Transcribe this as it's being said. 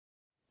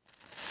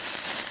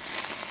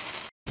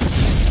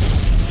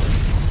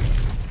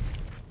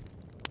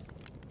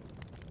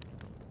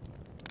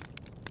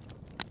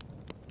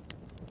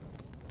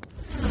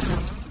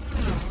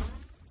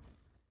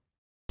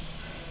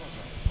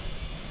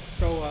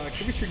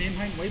give us your name,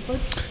 height, and weight, bud.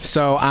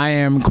 So I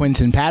am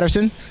Quentin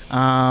Patterson,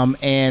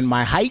 and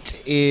my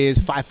height is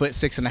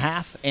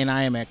 5'6.5", and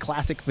I am a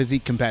classic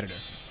physique competitor.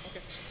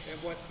 Okay.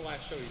 And what's the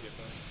last show you did,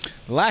 bud?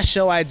 The last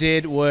show I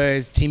did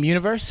was Team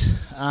Universe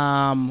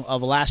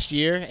of last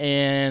year,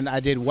 and I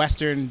did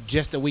Western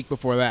just a week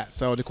before that,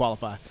 so to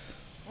qualify.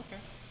 Okay.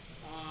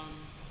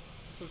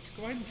 So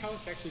go ahead and tell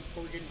us, actually,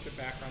 before we get into the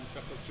background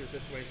stuff, let's do it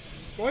this way.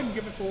 Go ahead and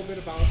give us a little bit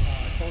about,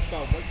 tell us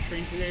about what you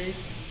trained today,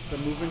 the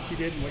movements you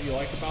did, and what you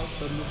like about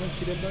the movements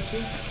you did,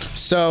 too.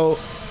 So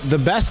the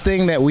best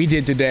thing that we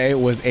did today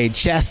was a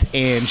chest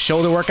and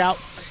shoulder workout,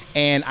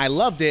 and I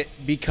loved it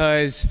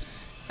because,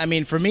 I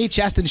mean, for me,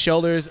 chest and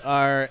shoulders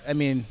are, I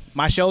mean,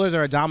 my shoulders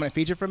are a dominant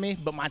feature for me,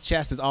 but my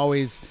chest has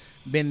always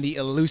been the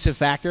elusive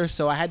factor,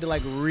 so I had to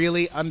like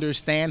really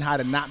understand how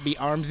to not be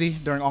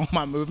armsy during all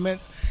my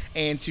movements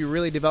and to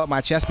really develop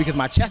my chest because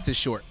my chest is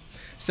short.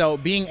 So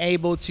being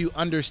able to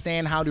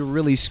understand how to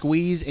really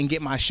squeeze and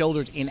get my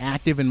shoulders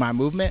inactive in my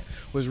movement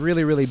was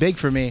really, really big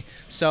for me.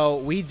 So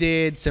we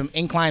did some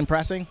incline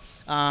pressing,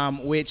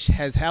 which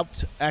has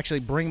helped actually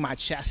bring my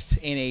chest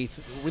in a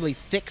really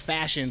thick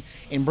fashion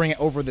and bring it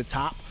over the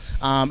top.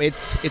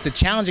 It's a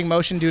challenging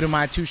motion due to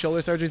my 2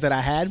 shoulder surgeries that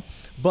I had,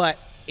 but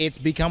it's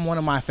become one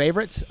of my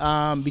favorites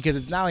because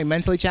it's not only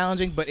mentally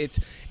challenging, but it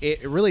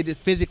really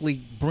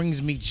physically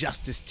brings me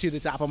justice to the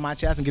top of my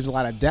chest and gives a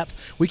lot of depth.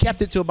 We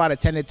kept it to about a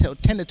 10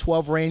 to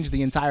 12 range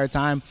the entire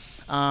time.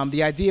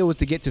 The idea was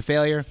to get to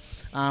failure.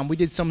 We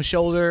did some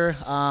shoulder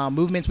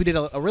movements. We did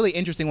a really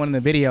interesting one in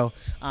the video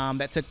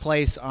that took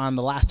place on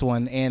the last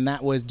one, and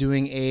that was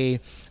doing a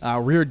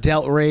rear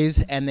delt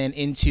raise and then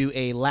into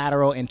a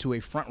lateral into a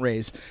front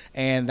raise.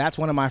 And that's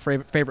one of my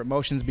favorite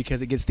motions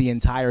because it gets the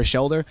entire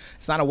shoulder.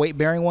 It's not a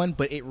weight-bearing one,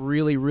 but it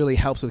really, really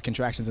helps with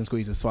contractions and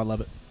squeezes, so I love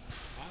it.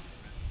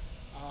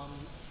 Awesome.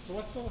 So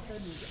let's go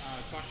ahead and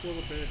talk a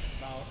little bit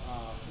about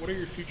what are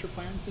your future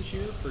plans this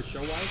year for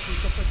show-wise and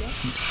stuff like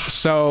that?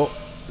 So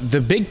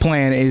the big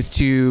plan is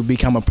to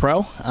become a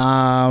pro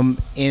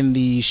in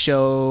the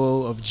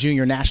show of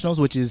Junior Nationals,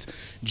 which is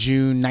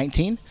June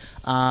 19.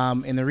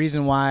 And the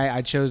reason why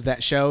I chose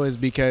that show is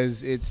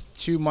because it's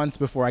 2 months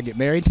before I get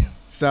married.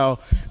 So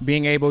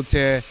being able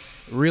to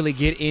really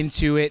get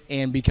into it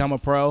and become a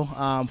pro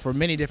for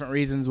many different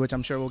reasons, which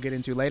I'm sure we'll get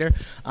into later,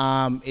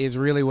 is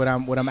really what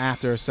I'm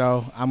after.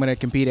 So I'm going to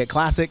compete at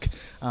Classic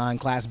in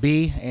Class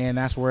B, and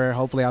that's where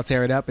hopefully I'll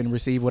tear it up and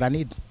receive what I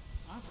need.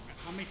 Awesome.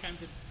 How many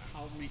times have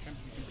you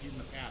competed in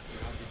the past, and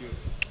how did you do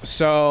it?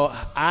 So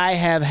I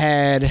have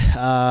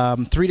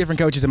had 3 different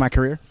coaches in my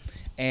career,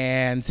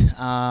 and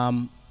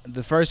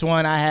the first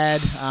one I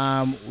had,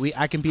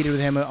 I competed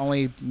with him at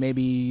only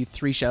maybe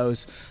 3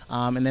 shows,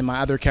 and then my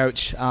other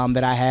coach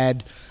that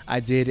I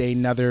did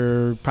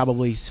another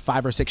probably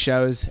 5 or 6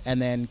 shows,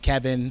 and then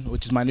Kevin,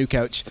 which is my new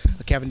coach,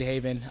 Kevin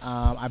DeHaven,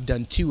 I've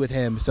done 2 with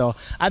him. So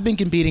I've been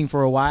competing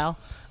for a while,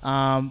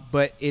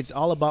 but it's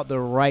all about the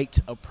right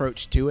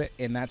approach to it,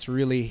 and that's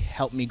really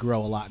helped me grow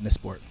a lot in the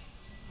sport.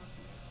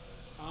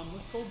 Awesome.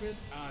 Let's go a bit,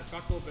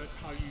 talk a little bit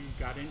how you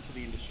got into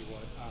the industry,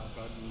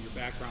 about your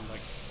background,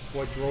 like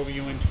what drove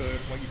you into it,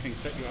 what you think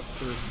set you up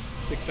for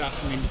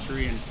success in the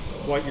industry, and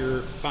what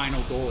your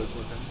final goal is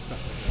with it, stuff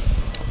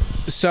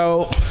like that.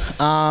 So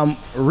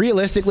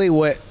realistically,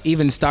 what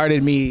even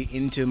started me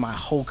into my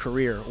whole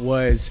career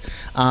was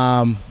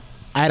I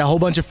had a whole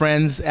bunch of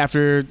friends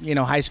after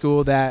high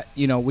school that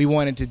we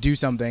wanted to do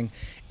something,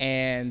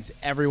 and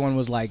everyone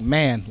was like,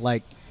 man,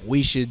 like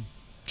we should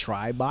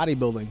try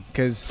bodybuilding,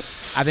 because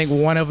I think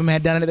one of them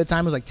had done it at the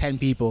time. It was like 10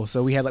 people,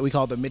 so we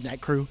called it the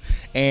Midnight Crew,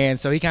 and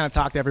so he kind of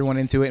talked everyone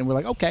into it, and we're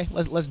like, okay,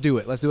 let's do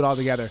it all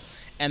together.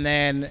 And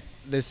then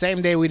the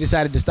same day we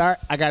decided to start,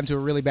 I got into a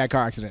really bad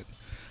car accident,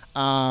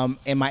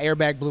 and my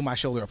airbag blew my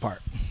shoulder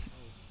apart,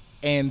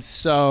 and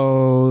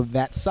so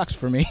that sucked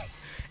for me.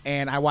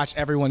 And I watched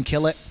everyone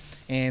kill it,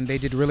 and they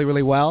did really,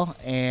 really well,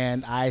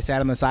 and I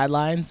sat on the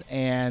sidelines,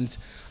 and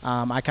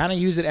I kind of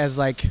used it as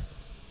like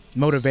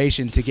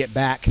motivation to get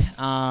back,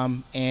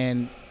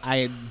 and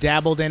I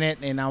dabbled in it,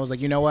 and I was like,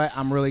 you know what,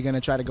 I'm really going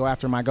to try to go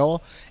after my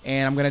goal,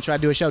 and I'm going to try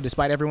to do a show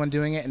despite everyone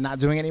doing it and not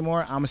doing it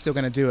anymore. I'm still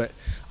going to do it,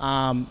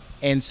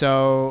 and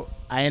so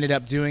I ended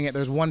up doing it.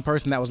 There's one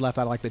person that was left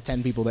out of like the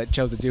 10 people that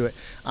chose to do it,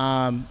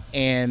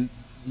 and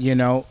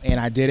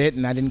I did it,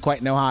 and I didn't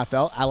quite know how I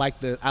felt. I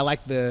liked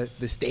the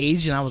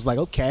stage, and I was like,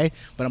 okay,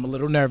 but I'm a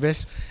little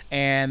nervous.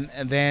 And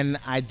then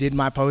I did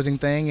my posing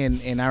thing,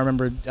 and I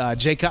remember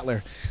Jay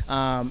Cutler.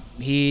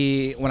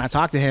 When I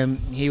talked to him,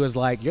 he was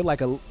like, you're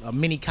like a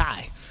mini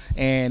Kai.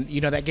 And,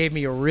 that gave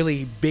me a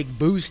really big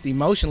boost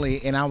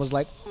emotionally, and I was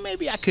like, well,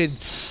 maybe I could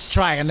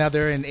try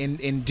another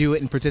and do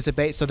it and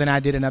participate. So then I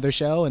did another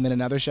show, and then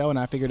another show, and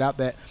I figured out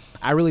that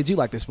I really do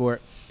like the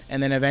sport.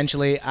 And then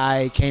eventually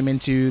I came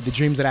into the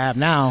dreams that I have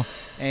now,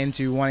 and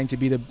to wanting to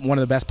be one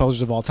of the best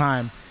posers of all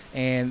time.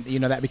 And,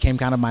 that became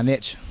kind of my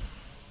niche.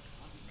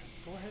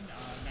 Go ahead.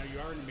 Now you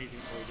are an amazing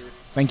poser.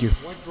 Thank you.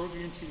 What drove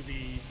you into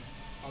the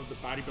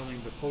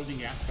bodybuilding, the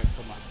posing aspect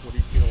so much? What do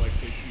you feel like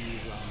that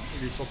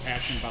you're so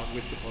passionate about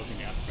with the posing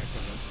aspect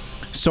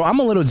of it? So I'm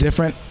a little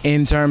different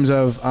in terms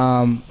of,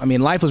 I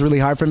mean, life was really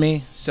hard for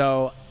me.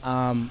 So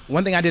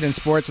one thing I did in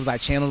sports was I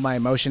channeled my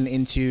emotion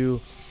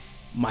into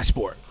my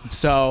sport.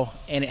 So,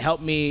 and it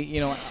helped me, you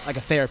know, like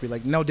a therapy,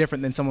 like no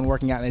different than someone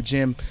working out in a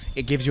gym.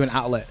 It gives you an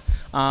outlet.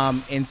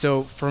 And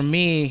so for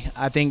me,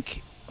 I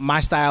think my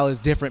style is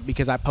different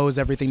because I pose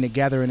everything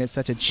together and it's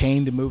such a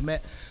chained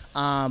movement,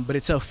 but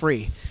it's so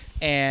free.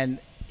 And,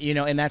 you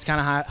know, and that's kind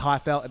of how I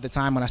felt at the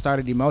time when I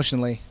started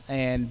emotionally,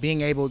 and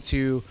being able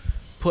to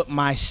put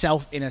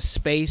myself in a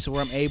space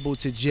where I'm able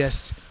to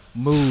just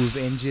move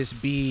and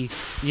just be,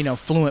 you know,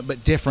 fluent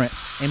but different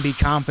and be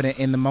confident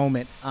in the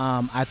moment,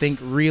 I think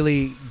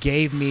really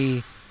gave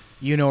me,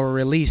 you know, a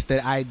release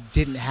that I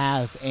didn't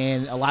have.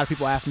 And a lot of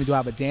people ask me, do I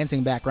have a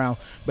dancing background?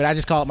 But I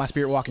just call it my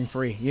spirit walking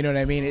free. You know what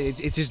I mean? It's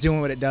just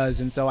doing what it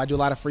does. And so I do a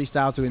lot of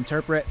freestyle to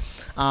interpret.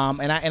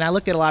 And I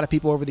looked at a lot of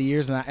people over the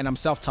years, and I'm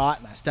self-taught,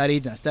 and I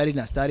studied and I studied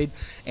and I studied.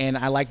 And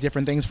I like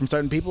different things from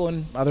certain people,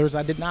 and others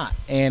I did not.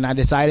 And I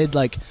decided,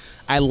 like,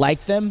 I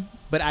liked them,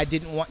 but I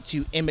didn't want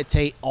to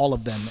imitate all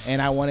of them.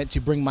 And I wanted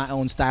to bring my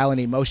own style and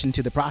emotion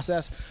to the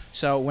process.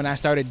 So when I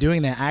started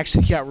doing that, I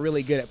actually got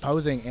really good at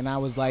posing, and I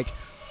was like,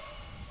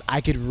 I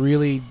could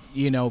really,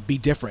 you know, be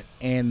different.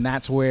 And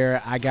that's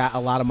where I got a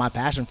lot of my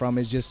passion from,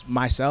 is just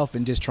myself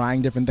and just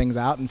trying different things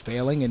out and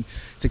failing and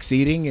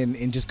succeeding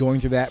and just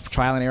going through that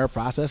trial and error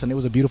process. And it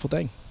was a beautiful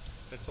thing.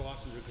 That's so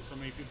awesome, because so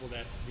many people,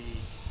 that's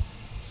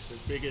the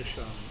biggest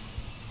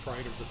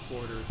fright of the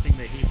sport, or thing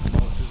they hate the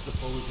most, is the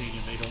posing,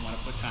 and they don't want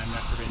to put time and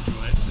effort into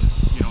it,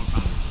 you know,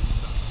 accomplishing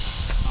stuff.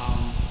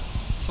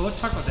 So let's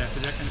talk about that,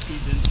 because that kind of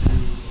feeds into,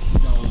 you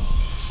know,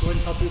 go ahead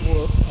and tell people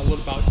a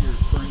little about your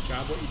current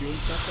job, what you do and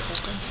stuff like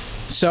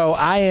that. So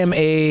I am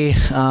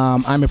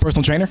I'm a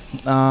personal trainer,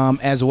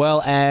 as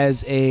well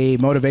as a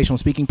motivational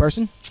speaking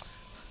person.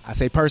 I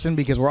say person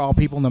because we're all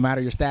people, no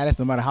matter your status,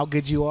 no matter how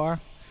good you are,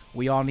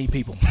 we all need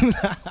people.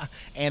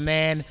 And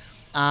then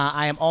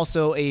I am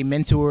also a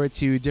mentor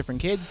to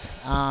different kids,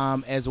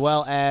 as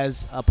well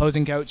as a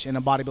posing coach and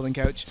a bodybuilding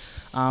coach.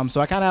 So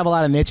I kind of have a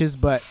lot of niches,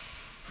 but,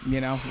 you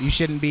know, you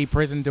shouldn't be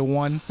prisoned to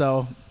one,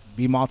 so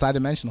be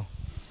multidimensional.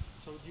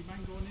 So do you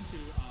mind going into,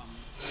 how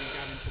you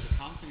got into the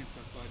counseling and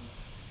stuff, but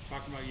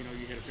talking about, you know,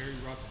 you had a very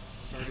rough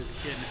start as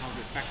a kid and how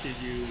it affected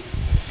you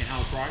and how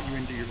it brought you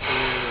into your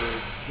career,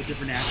 or the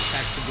different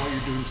aspects of what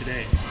you're doing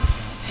today?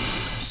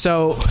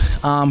 So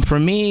for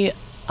me,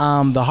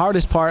 the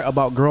hardest part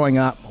about growing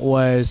up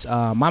was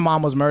my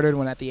mom was murdered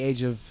when at the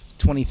age of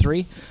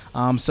 23.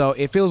 So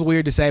it feels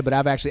weird to say, but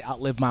I've actually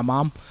outlived my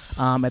mom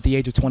at the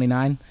age of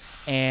 29.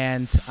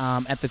 And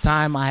at the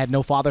time, I had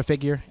no father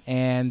figure,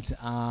 and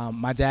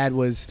my dad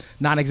was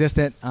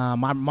non-existent.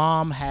 My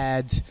mom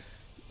had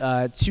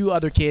 2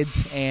 other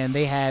kids, and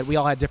we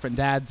all had different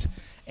dads.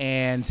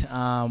 And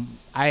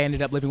I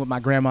ended up living with my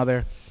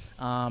grandmother.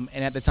 And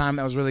at the time,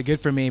 that was really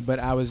good for me, but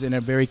I was in a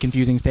very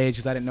confusing stage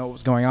because I didn't know what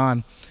was going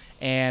on.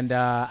 And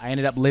I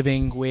ended up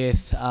living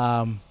with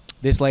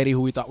this lady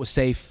who we thought was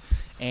safe,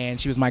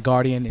 and she was my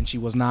guardian, and she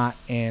was not.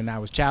 And I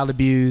was child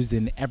abused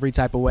in every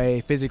type of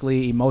way,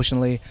 physically,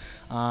 emotionally.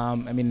 I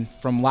mean,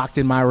 from locked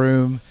in my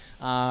room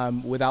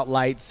without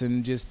lights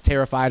and just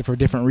terrified for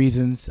different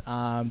reasons,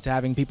 to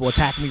having people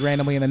attack me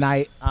randomly in the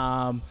night.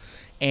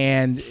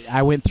 And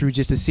I went through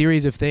just a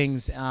series of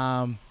things.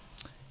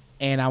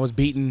 And I was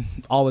beaten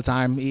all the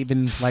time,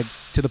 even like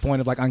to the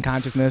point of like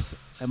unconsciousness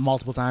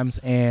multiple times.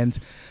 And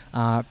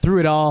through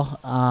it all,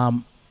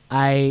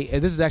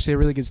 this is actually a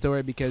really good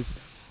story because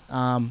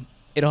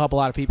it'll help a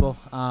lot of people.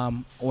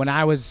 When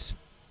I was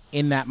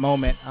in that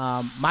moment,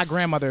 my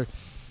grandmother,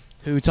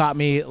 who taught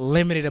me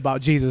limited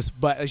about Jesus,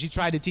 but she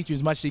tried to teach me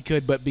as much as she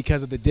could, but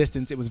because of the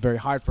distance, it was very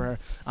hard for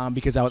her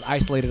because I was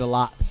isolated a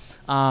lot.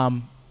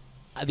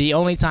 The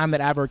only time that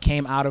I ever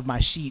came out of my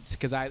sheets,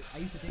 because I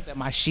used to think that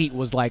my sheet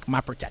was like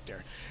my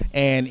protector,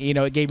 and you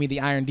know, it gave me the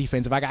iron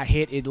defense. If I got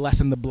hit, it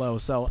lessened the blow.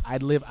 So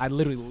I'd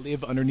literally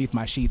live underneath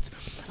my sheets.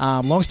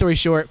 Long story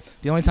short,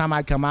 the only time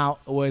I'd come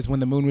out was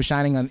when the moon was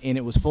shining and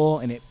it was full,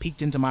 and it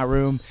peeked into my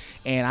room,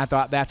 and I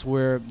thought that's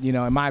where, you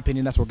know, in my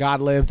opinion, that's where God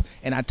lived.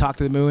 And I'd talk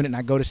to the moon, and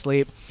I'd go to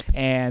sleep,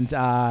 and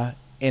I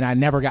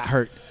never got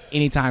hurt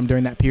anytime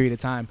during that period of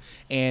time.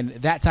 And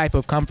that type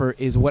of comfort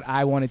is what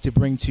I wanted to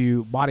bring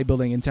to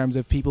bodybuilding, in terms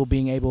of people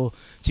being able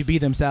to be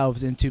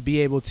themselves and to be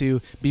able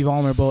to be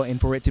vulnerable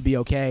and for it to be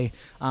okay.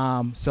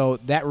 So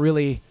that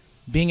really,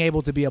 being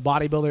able to be a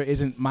bodybuilder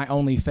isn't my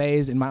only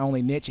phase and my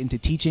only niche into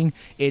teaching.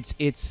 It's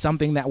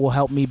something that will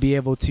help me be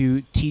able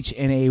to teach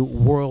in a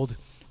world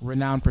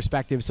renowned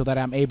perspective, so that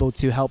I'm able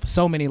to help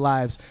so many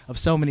lives of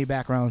so many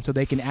backgrounds, so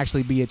they can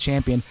actually be a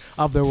champion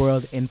of their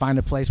world and find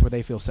a place where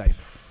they feel safe.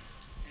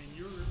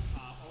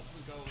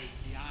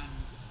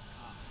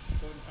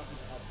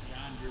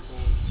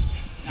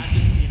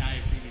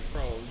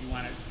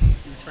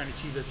 Trying to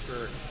achieve this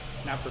for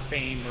not for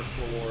fame or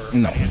for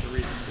no financial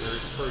reasons, or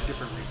it's for a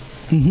different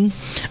reason?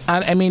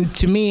 I mean,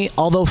 to me,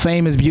 although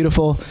fame is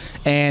beautiful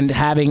and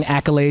having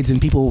accolades and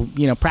people,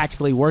 you know,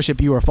 practically worship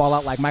you or fall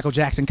out like Michael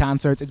Jackson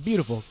concerts, it's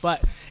beautiful,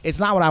 but it's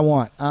not what I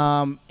want.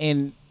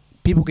 And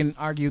people can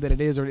argue that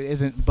it is or it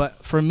isn't,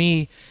 but for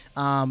me,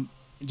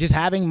 just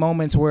having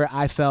moments where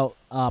I felt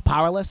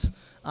powerless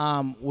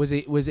was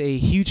a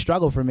huge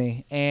struggle for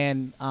me.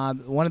 And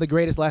one of the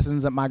greatest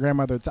lessons that my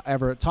grandmother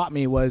ever taught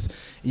me was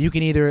you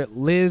can either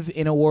live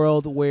in a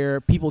world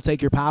where people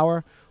take your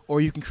power, or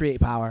you can create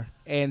power.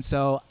 And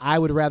so I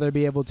would rather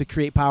be able to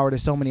create power to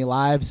so many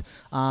lives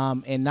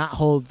and not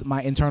hold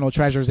my internal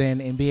treasures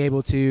in, and be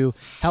able to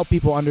help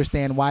people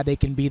understand why they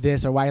can be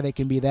this or why they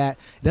can be that.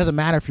 It doesn't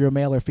matter if you're a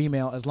male or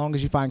female, as long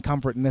as you find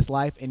comfort in this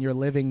life and you're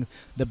living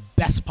the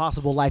best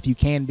possible life you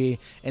can be.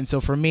 And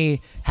so for me,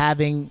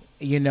 having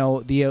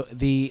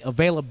the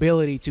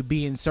availability to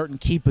be in certain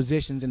key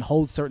positions and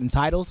hold certain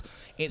titles,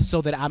 it's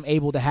so that I'm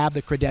able to have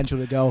the credential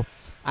to go,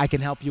 I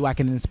can help you, I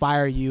can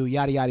inspire you,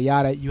 yada, yada,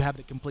 yada. You have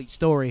the complete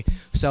story.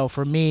 So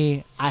for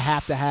me, I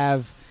have to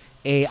have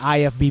a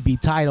IFBB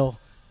title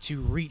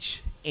to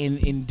reach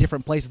in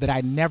different places that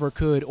I never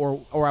could,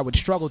 or I would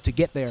struggle to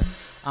get there.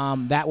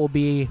 That will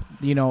be,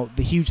 the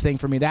huge thing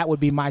for me. That would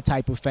be my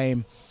type of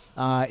fame,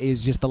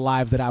 is just the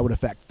lives that I would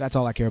affect. That's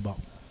all I care about.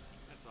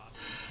 That's awesome.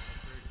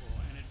 That's very cool.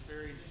 And it's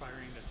very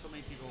inspiring that so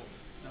many people,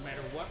 no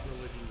matter what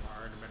religion you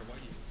are, no matter what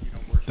you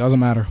worship, doesn't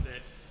matter,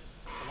 that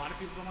a lot of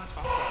people don't want to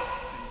talk about it,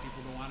 and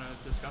people don't want to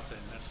discuss it.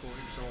 And that's cool.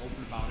 You're so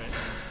open about it,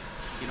 and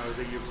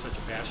that you have such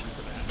a passion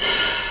for that.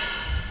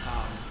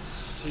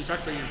 So you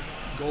talked about your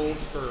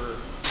goals for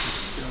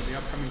the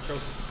upcoming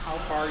shows. How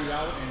far are you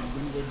out, and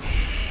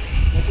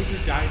what would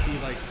your diet be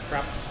like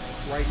prep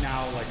right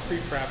now, like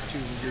pre-prep to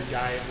your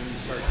diet when you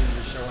start doing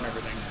your show and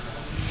everything?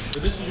 So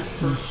this is your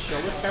first show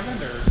with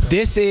Kevin, or?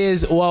 This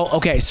is,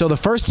 okay, so the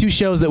first two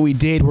shows that we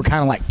did were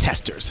kind of like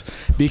testers,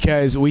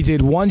 because we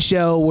did one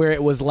show where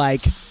it was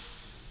like,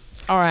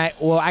 all right,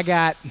 well, I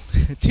got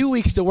 2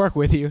 weeks to work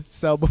with you,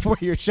 so before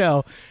your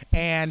show.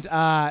 And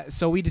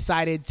so we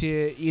decided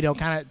to,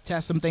 kind of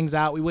test some things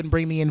out. We wouldn't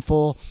bring me in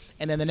full.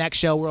 And then the next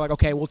show, we're like,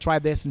 okay, we'll try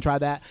this and try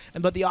that.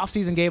 But the off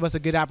season gave us a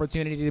good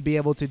opportunity to be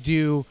able to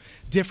do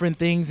different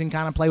things and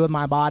kind of play with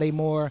my body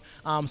more,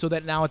 so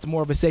that now it's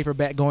more of a safer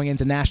bet going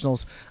into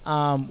nationals,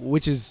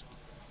 which is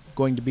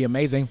going to be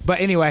amazing. But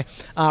anyway,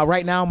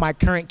 right now my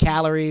current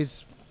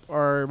calories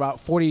are about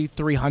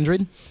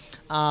 4,300.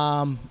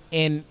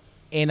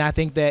 And I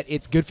think that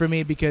it's good for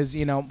me because,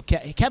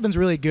 Kevin's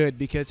really good,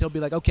 because he'll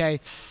be like, okay,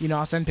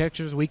 I'll send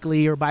pictures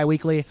weekly or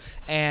bi-weekly.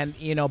 And,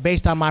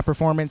 based on my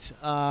performance,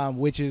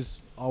 which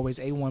is always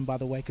A1, by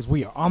the way, because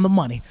we are on the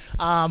money.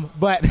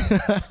 But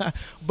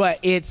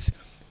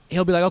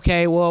he'll be like,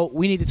 okay, well,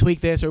 we need to tweak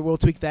this or we'll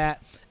tweak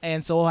that.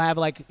 And so we'll have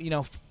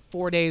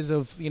 4 days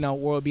of, where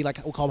it'll be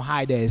like, we'll call them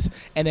high days.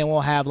 And then we'll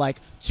have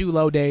 2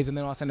 low days, and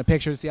then I'll send a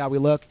picture to see how we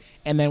look,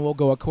 and then we'll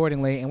go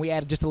accordingly. And we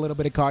add just a little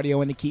bit of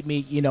cardio in to keep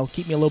me, a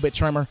little bit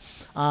trimmer.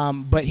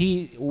 But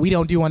we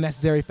don't do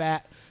unnecessary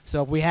fat.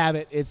 So if we have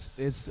it,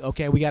 it's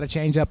okay. We got to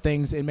change up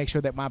things and make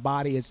sure that my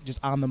body is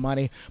just on the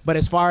money. But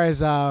as far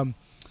as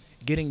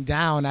getting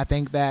down, I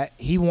think that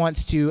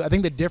I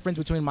think the difference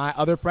between my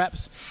other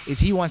preps is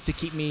he wants to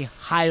keep me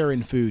higher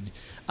in food.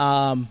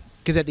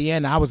 Because at the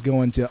end, I was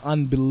going to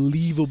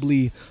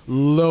unbelievably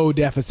low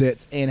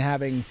deficits and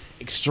having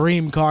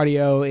extreme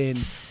cardio,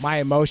 and my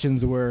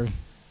emotions were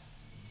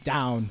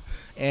down.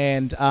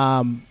 And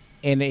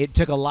it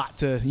took a lot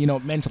to,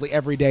 mentally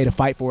every day to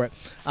fight for it.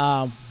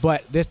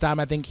 But this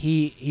time, I think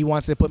he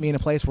wants to put me in a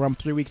place where I'm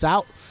 3 weeks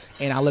out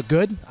and I look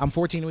good. I'm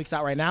 14 weeks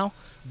out right now,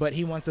 but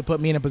he wants to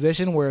put me in a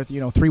position where,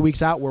 3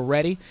 weeks out, we're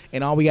ready.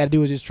 And all we got to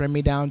do is just trim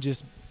me down,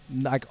 just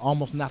like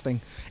almost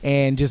nothing,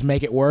 and just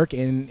make it work.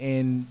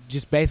 And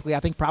just basically, I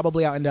think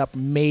probably I'll end up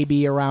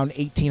maybe around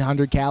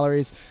 1,800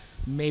 calories,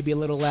 maybe a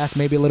little less,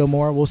 maybe a little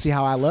more. We'll see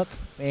how I look.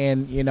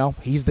 And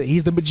he's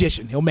the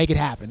magician. He'll make it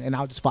happen, and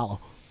I'll just follow.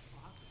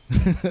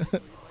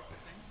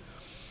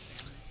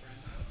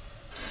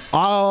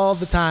 All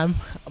the time,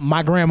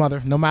 my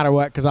grandmother, no matter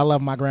what, because I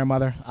love my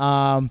grandmother,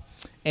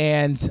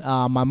 and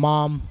my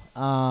mom,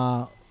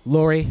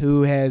 Lori,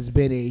 who has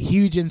been a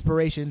huge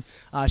inspiration.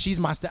 She's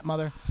my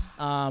stepmother,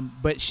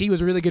 but she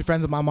was really good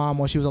friends with my mom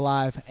while she was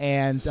alive.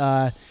 And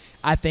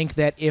I think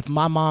that if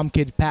my mom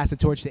could pass the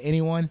torch to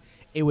anyone,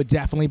 it would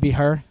definitely be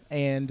her.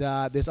 And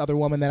this other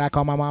woman that I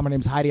call my mom, her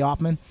name's Heidi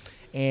Hoffman.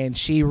 And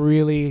she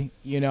really,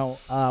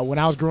 when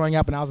I was growing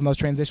up and I was in those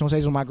transitional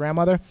stages with my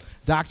grandmother,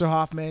 Dr.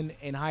 Hoffman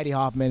and Heidi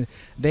Hoffman,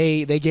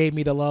 they gave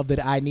me the love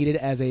that I needed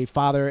as a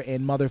father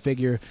and mother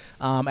figure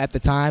at the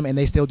time, and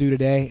they still do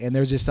today. And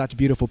they're just such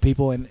beautiful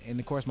people. And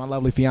of course, my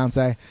lovely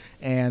fiance.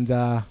 And,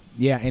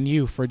 and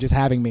you for just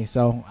having me.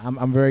 So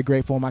I'm very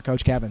grateful, my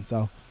coach, Kevin.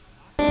 So.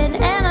 And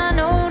I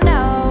know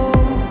now,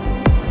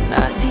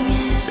 nothing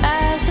is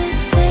as it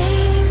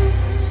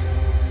seems.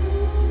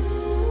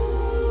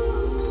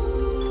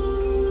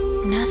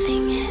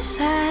 Nothing is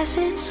as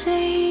it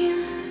seems.